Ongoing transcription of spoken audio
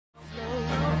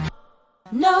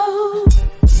No.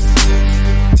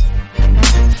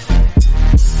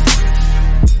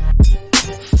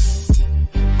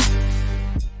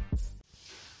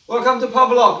 Welcome to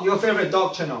Pavlog, your favorite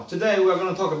dog channel. Today we are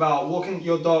going to talk about walking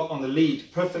your dog on the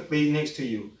lead perfectly next to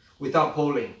you without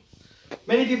pulling.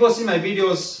 Many people see my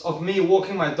videos of me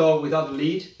walking my dog without the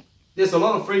lead. There's a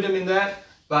lot of freedom in that,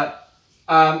 but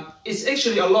it's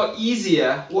actually a lot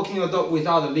easier walking your dog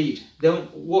without a lead than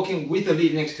walking with the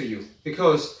lead next to you.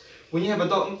 Because when you have a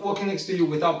dog walking next to you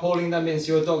without pulling, that means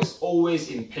your dog is always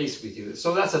in pace with you.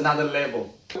 So that's another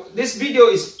level. This video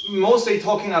is mostly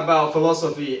talking about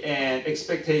philosophy and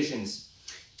expectations.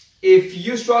 If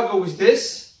you struggle with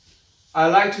this, I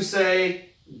like to say,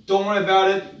 don't worry about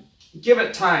it. Give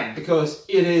it time because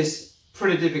it is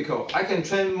pretty difficult. I can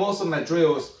train most of my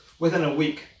drills within a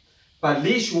week. But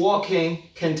leash walking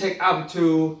can take up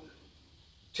to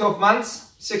 12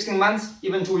 months, 16 months,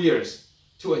 even 2 years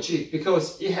to achieve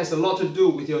because it has a lot to do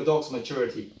with your dog's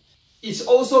maturity. It's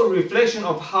also a reflection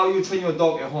of how you train your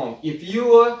dog at home. If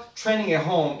your training at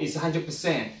home is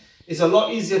 100%, it's a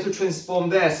lot easier to transform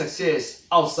their success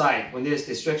outside when there's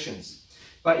distractions.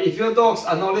 But if your dogs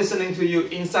are not listening to you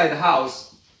inside the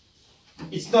house,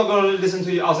 it's not going to listen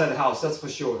to you outside the house, that's for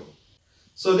sure.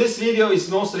 So this video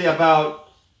is mostly about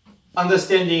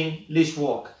understanding leash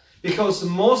walk because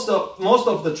most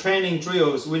of the training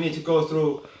drills we need to go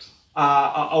through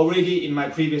are already in my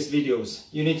previous videos.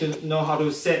 You need to know how to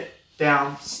sit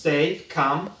down, stay,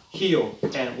 calm, heel,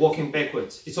 and walking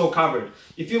backwards. It's all covered.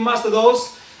 If you master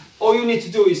those, all you need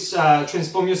to do is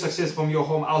transform your success from your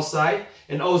home outside.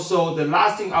 And also the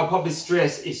last thing I'll probably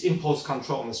stress is impulse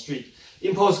control on the street.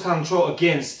 Impulse control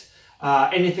against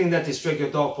anything that distracts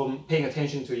your dog from paying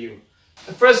attention to you.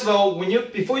 First of all,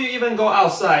 before you even go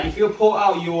outside, if you pull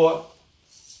out your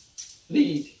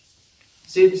lead,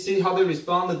 see how they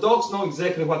respond? The dogs know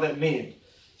exactly what that means.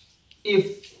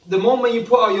 If the moment you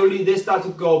pull out your lead, they start to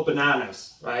go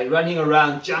bananas, right? Running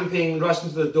around, jumping, rushing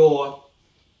to the door.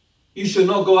 You should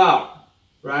not go out,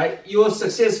 right? Your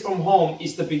success from home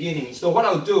is the beginning. So what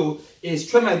I'll do is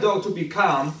train my dog to be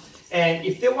calm. And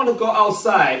if they want to go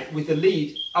outside with the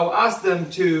lead, I'll ask them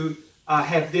to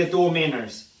have their door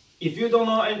manners. If you don't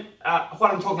know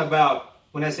what I'm talking about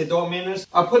when I say door manners,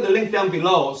 I'll put the link down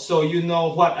below so you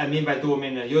know what I mean by door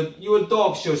manners. Your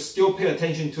dog should still pay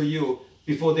attention to you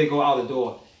before they go out the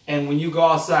door. And when you go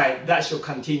outside, that should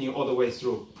continue all the way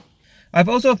through. I've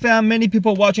also found many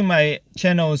people watching my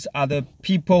channels are the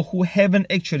people who haven't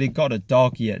actually got a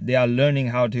dog yet. They are learning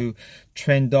how to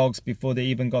train dogs before they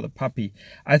even got a puppy.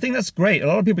 I think that's great. A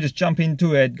lot of people just jump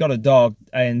into it, got a dog,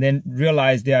 and then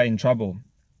realize they are in trouble.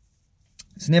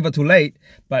 It's never too late,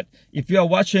 but if you are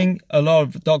watching a lot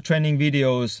of dog training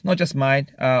videos, not just mine,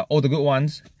 all the good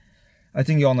ones, I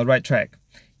think you're on the right track.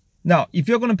 Now, if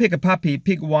you're going to pick a puppy,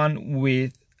 pick one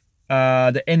with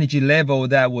the energy level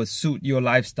that will suit your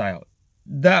lifestyle.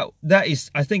 That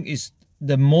is, I think, is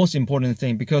the most important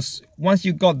thing because once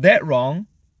you got that wrong,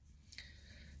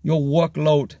 your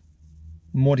workload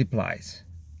multiplies.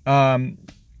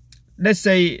 Let's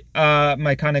say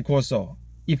my Cane Corso.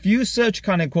 If you search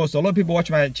Cane Corso, a lot of people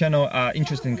watch my channel are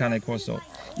interested in Cane Corso.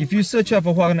 If you search out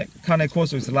for what Cane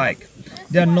Corso is like,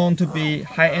 they are known to be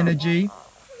high energy,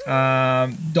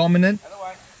 dominant,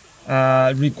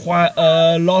 require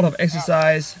a lot of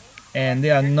exercise, and they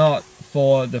are not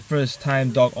for the first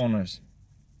time dog owners.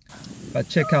 But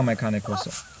check out my Cane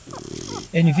Corso.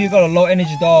 And if you got a low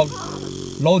energy dog,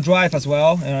 low drive as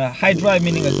well, high drive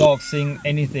meaning a dog seeing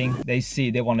anything they see,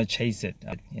 they want to chase it,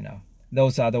 you know.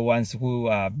 Those are the ones who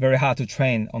are very hard to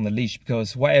train on the leash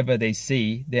because whatever they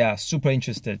see, they are super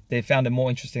interested. They found it more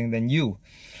interesting than you.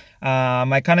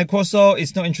 My Cane Corso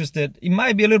is not interested. It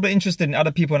might be a little bit interested in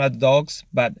other people and other dogs,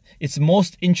 but it's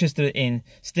most interested in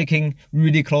sticking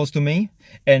really close to me.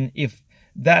 And if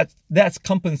that's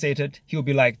compensated, he'll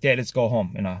be like, "Dad, let's go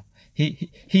home." You know,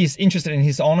 he's interested in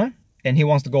his owner and he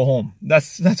wants to go home.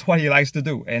 That's what he likes to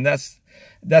do, and that's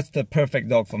the perfect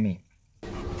dog for me.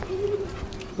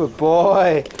 Good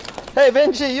boy. Hey,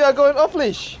 Benji, you are going off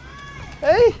leash.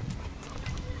 Hey,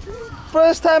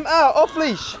 first time out off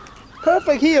leash.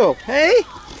 Perfect heel. Hey,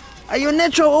 are you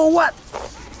natural or what?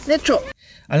 Natural.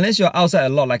 Unless you're outside a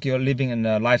lot, like you're living in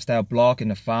a lifestyle block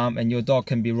in a farm and your dog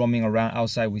can be roaming around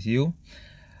outside with you,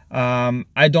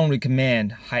 I don't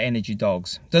recommend high energy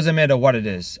dogs. Doesn't matter what it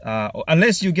is.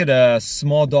 Unless you get a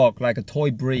small dog like a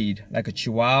toy breed, like a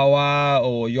Chihuahua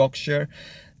or Yorkshire,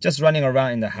 just running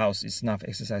around in the house is enough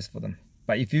exercise for them.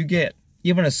 But if you get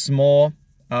even a small,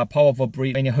 powerful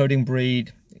breed, any herding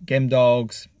breed, game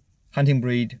dogs, hunting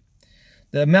breed,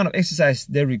 the amount of exercise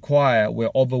they require will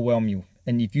overwhelm you.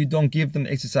 And if you don't give them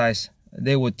exercise,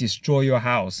 they will destroy your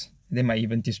house. They might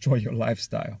even destroy your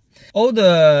lifestyle. All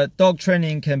the dog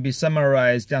training can be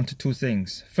summarized down to two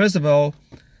things. First of all,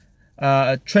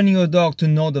 training your dog to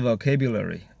know the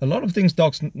vocabulary. A lot of things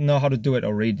dogs know how to do it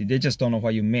already. They just don't know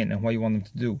what you meant and what you want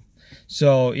them to do.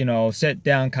 So, you know, sit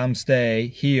down, come, stay,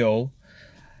 heel.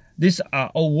 These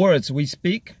are all words we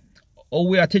speak. All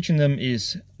we are teaching them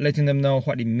is letting them know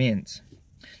what it means.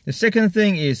 The second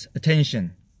thing is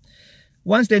attention.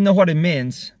 Once they know what it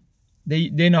means,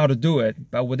 they know how to do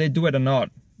it, but whether they do it or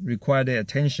not require their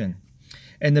attention.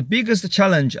 And the biggest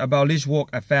challenge about leash walk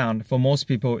I found for most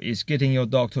people is getting your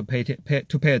dog to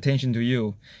pay attention to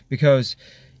you. Because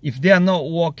if they are not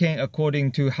walking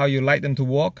according to how you like them to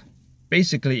walk,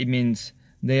 basically it means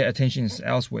their attention is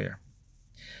elsewhere.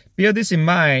 Bear this in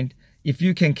mind. If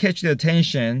you can catch their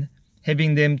attention,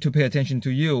 having them to pay attention to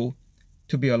you,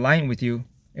 to be aligned with you,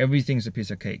 everything's a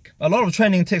piece of cake. A lot of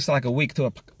training takes like a week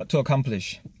to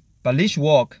accomplish. But leash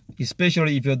walk,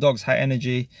 especially if your dog's high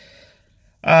energy,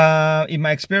 in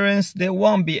my experience, they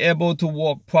won't be able to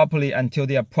walk properly until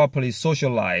they are properly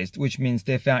socialized, which means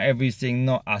they found everything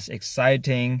not as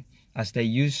exciting as they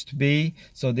used to be,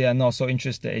 so they are not so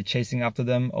interested in chasing after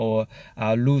them or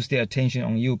lose their attention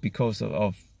on you because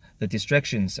of the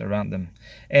distractions around them.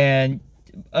 And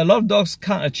a lot of dogs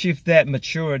can't achieve that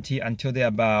maturity until they're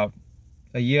about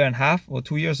 1.5 years or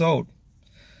 2 years old.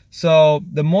 So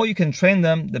the more you can train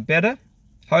them, the better.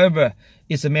 However,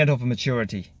 it's a matter of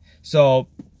maturity. So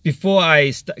before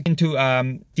I start into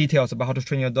details about how to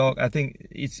train your dog, I think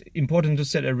it's important to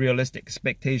set a realistic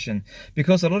expectation,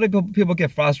 because a lot of people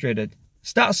get frustrated.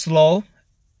 Start slow.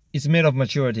 It's a matter of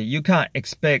maturity. You can't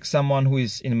expect someone who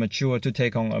is immature to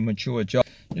take on a mature job.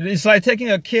 It's like take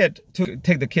the kid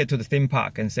to the theme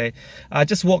park and say,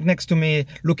 just walk next to me,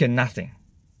 look at nothing.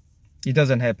 It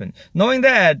doesn't happen. Knowing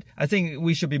that, I think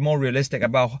we should be more realistic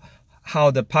about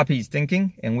how the puppy is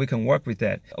thinking, and we can work with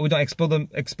that. We don't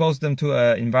expose them to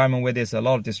an environment where there's a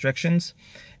lot of distractions,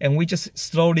 and we just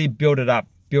slowly build it up,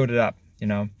 you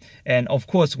know. And of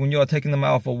course, when you're taking them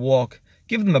out for a walk,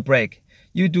 give them a break.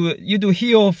 You do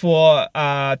heel for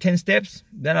 10 steps,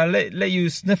 then I let you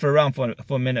sniff around for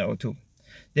a minute or two.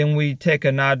 Then we take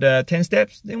another 10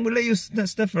 steps, then we let you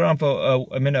sniff around for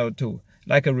a minute or two,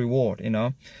 like a reward, you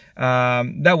know.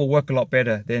 That will work a lot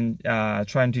better than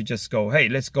trying to just go, hey,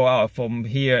 let's go out from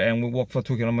here and we walk for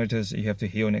 2 kilometers. You have to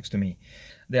heel next to me.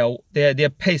 Their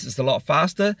pace is a lot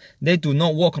faster. They do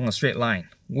not walk on a straight line.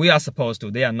 We are supposed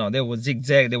to. They are not. They will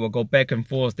zigzag. They will go back and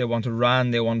forth. They want to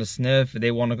run. They want to sniff.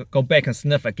 They want to go back and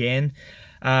sniff again.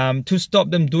 To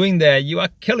stop them doing that, you are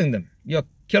killing them. You're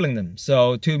killing them.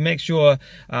 So to make sure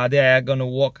they are going to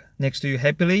walk next to you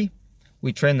happily,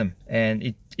 we train them,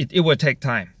 and it will take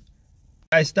time.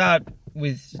 I start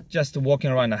with just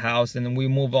walking around the house, and then we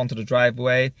move on to the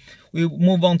driveway. We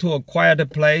move on to a quieter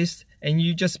place, and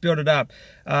you just build it up.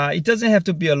 It doesn't have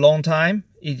to be a long time.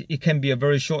 It can be a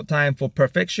very short time for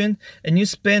perfection, and you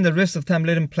spend the rest of the time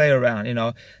letting them play around, you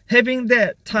know. Having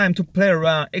that time to play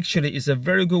around actually is a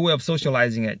very good way of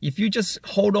socializing it. If you just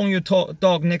hold on your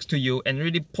dog next to you and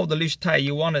really pull the leash tight,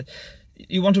 you want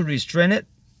to restrain it,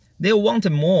 they'll want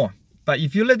it more. But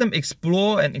if you let them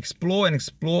explore and explore and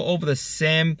explore over the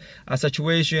same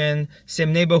situation,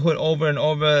 same neighborhood over and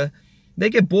over, they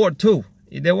get bored too.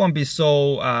 They won't be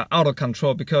so out of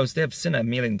control because they've seen it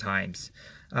 1,000,000 times.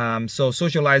 So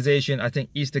socialization, I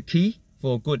think, is the key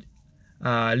for a good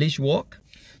leash walk.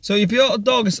 So if your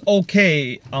dog is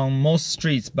okay on most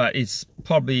streets, but it's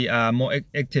probably more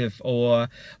active or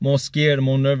more scared,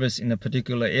 more nervous in a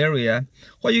particular area,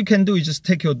 what you can do is just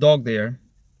take your dog there.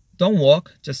 Don't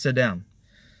walk, just sit down.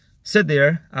 Sit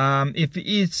there. If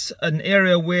it's an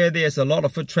area where there's a lot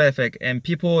of foot traffic and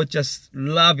people just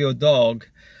love your dog,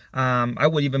 I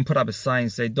would even put up a sign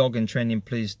say, dog in training,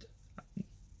 please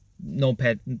no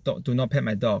pet, do not pet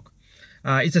my dog.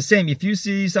 It's the same if you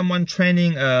see someone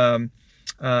training a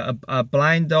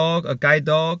blind dog, a guide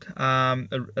dog,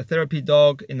 a therapy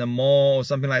dog in the mall or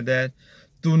something like that.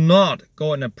 Do not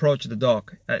go and approach the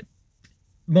dog.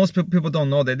 Most people don't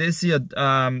know that. They see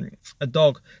a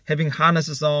dog having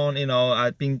harnesses on, you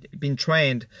know, being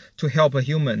trained to help a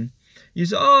human. You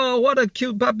say, oh, what a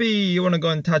cute puppy. You want to go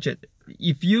and touch it.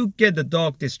 If you get the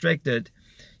dog distracted,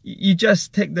 you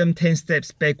just take them 10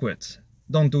 steps backwards.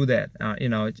 Don't do that. You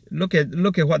know, look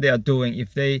at what they are doing.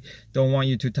 If they don't want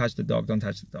you to touch the dog, don't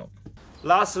touch the dog.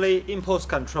 Lastly, impulse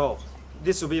control.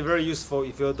 This will be very useful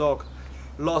if your dog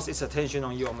lost its attention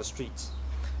on you on the streets.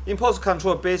 Impulse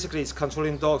control basically is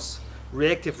controlling dog's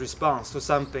reactive response to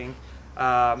something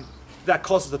that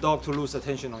causes the dog to lose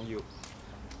attention on you.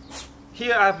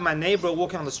 Here I have my neighbor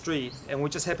walking on the street, and we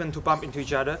just happen to bump into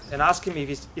each other and ask him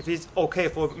if it's okay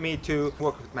for me to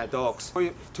work with my dogs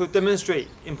to demonstrate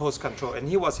impulse control, and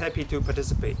he was happy to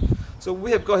participate. So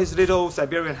we have got his little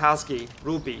Siberian Husky,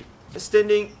 Ruby,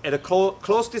 standing at a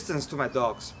close distance to my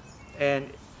dogs.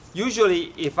 And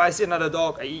usually if I see another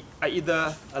dog, I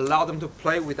either allow them to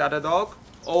play with the other dog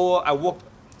or I walk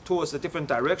towards a different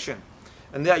direction.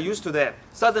 And they are used to that.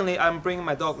 Suddenly I'm bringing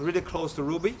my dog really close to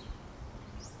Ruby,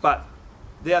 but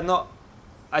they are not,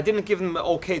 I didn't give them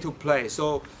okay to play.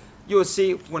 So you will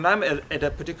see when I'm at a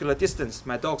particular distance,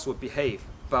 my dogs will behave.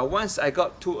 But once I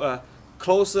got to a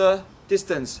closer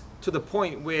distance to the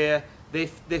point where they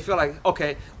feel like,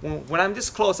 okay, when I'm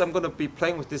this close, I'm going to be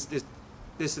playing with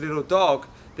this little dog,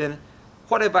 then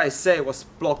whatever I say was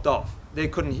blocked off. They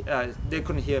couldn't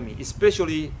hear me,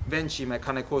 especially Venchi, my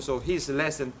Cane Corso. He's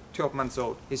less than 12 months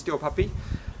old. He's still a puppy.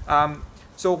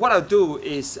 So what I'll do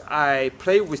is I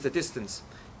play with the distance.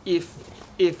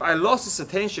 If I lost his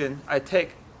attention, I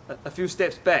take a few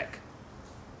steps back.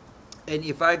 And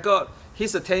if I got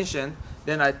his attention,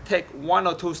 then I take 1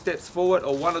 or 2 steps forward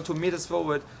or 1 or 2 meters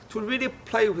forward to really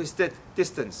play with that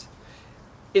distance.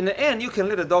 In the end, you can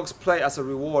let the dogs play as a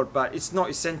reward, but it's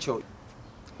not essential.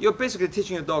 You're basically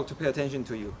teaching your dog to pay attention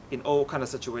to you in all kind of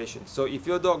situations. So if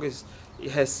your dog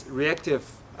has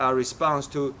reactive response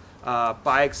to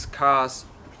bikes, cars,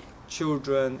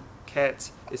 children,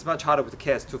 cats, it's much harder with the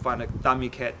cats to find a dummy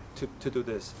cat to do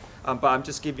this. But I'm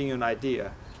just giving you an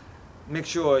idea. Make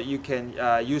sure you can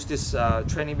use this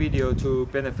training video to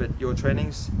benefit your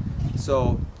trainings.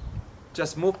 So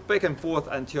just move back and forth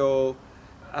until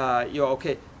you're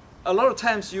okay. A lot of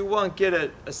times you won't get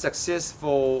a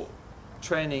successful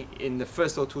training in the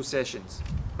first or 2 sessions,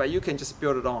 but you can just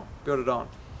build it on.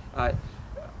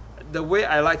 The way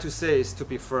I like to say is to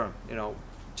be firm. You know,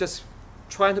 just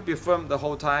trying to be firm the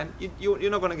whole time. You're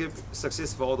not going to get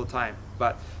successful all the time,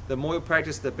 but the more you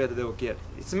practice, the better they will get.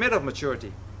 It's a matter of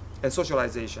maturity and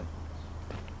socialization.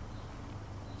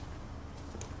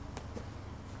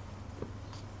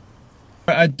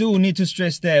 I do need to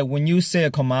stress that when you say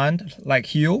a command like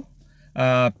heel,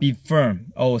 be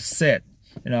firm or set.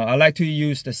 You know, I like to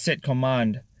use the set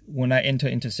command when I enter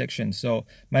intersections. So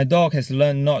my dog has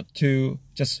learned not to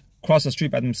just cross the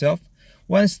street by themselves.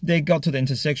 Once they got to the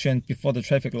intersection before the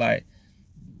traffic light,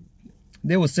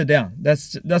 they will sit down.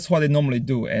 That's what they normally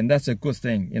do, and that's a good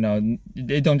thing. You know,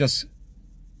 they don't just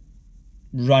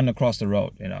run across the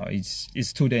road. You know,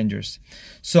 it's too dangerous.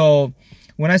 So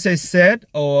when I say set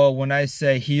or when I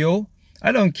say heel,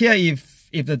 I don't care if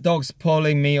the dog's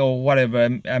pulling me or whatever,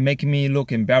 making me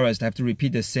look embarrassed. I have to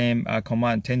repeat the same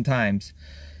command 10 times.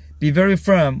 Be very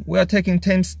firm. We are taking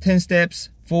 10 steps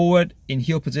forward in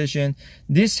heel position.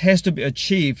 This has to be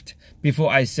achieved before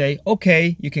I say,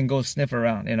 okay, you can go sniff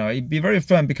around. You know, be very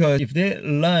firm, because if they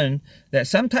learn that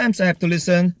sometimes I have to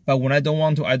listen, but when I don't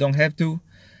want to, I don't have to,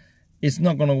 it's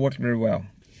not going to work very well.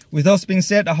 With those being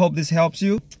said, I hope this helps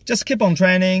you. Just keep on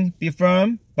training, be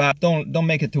firm, but don't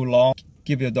make it too long.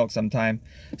 Give your dog some time.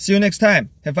 See you next time.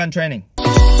 Have fun training.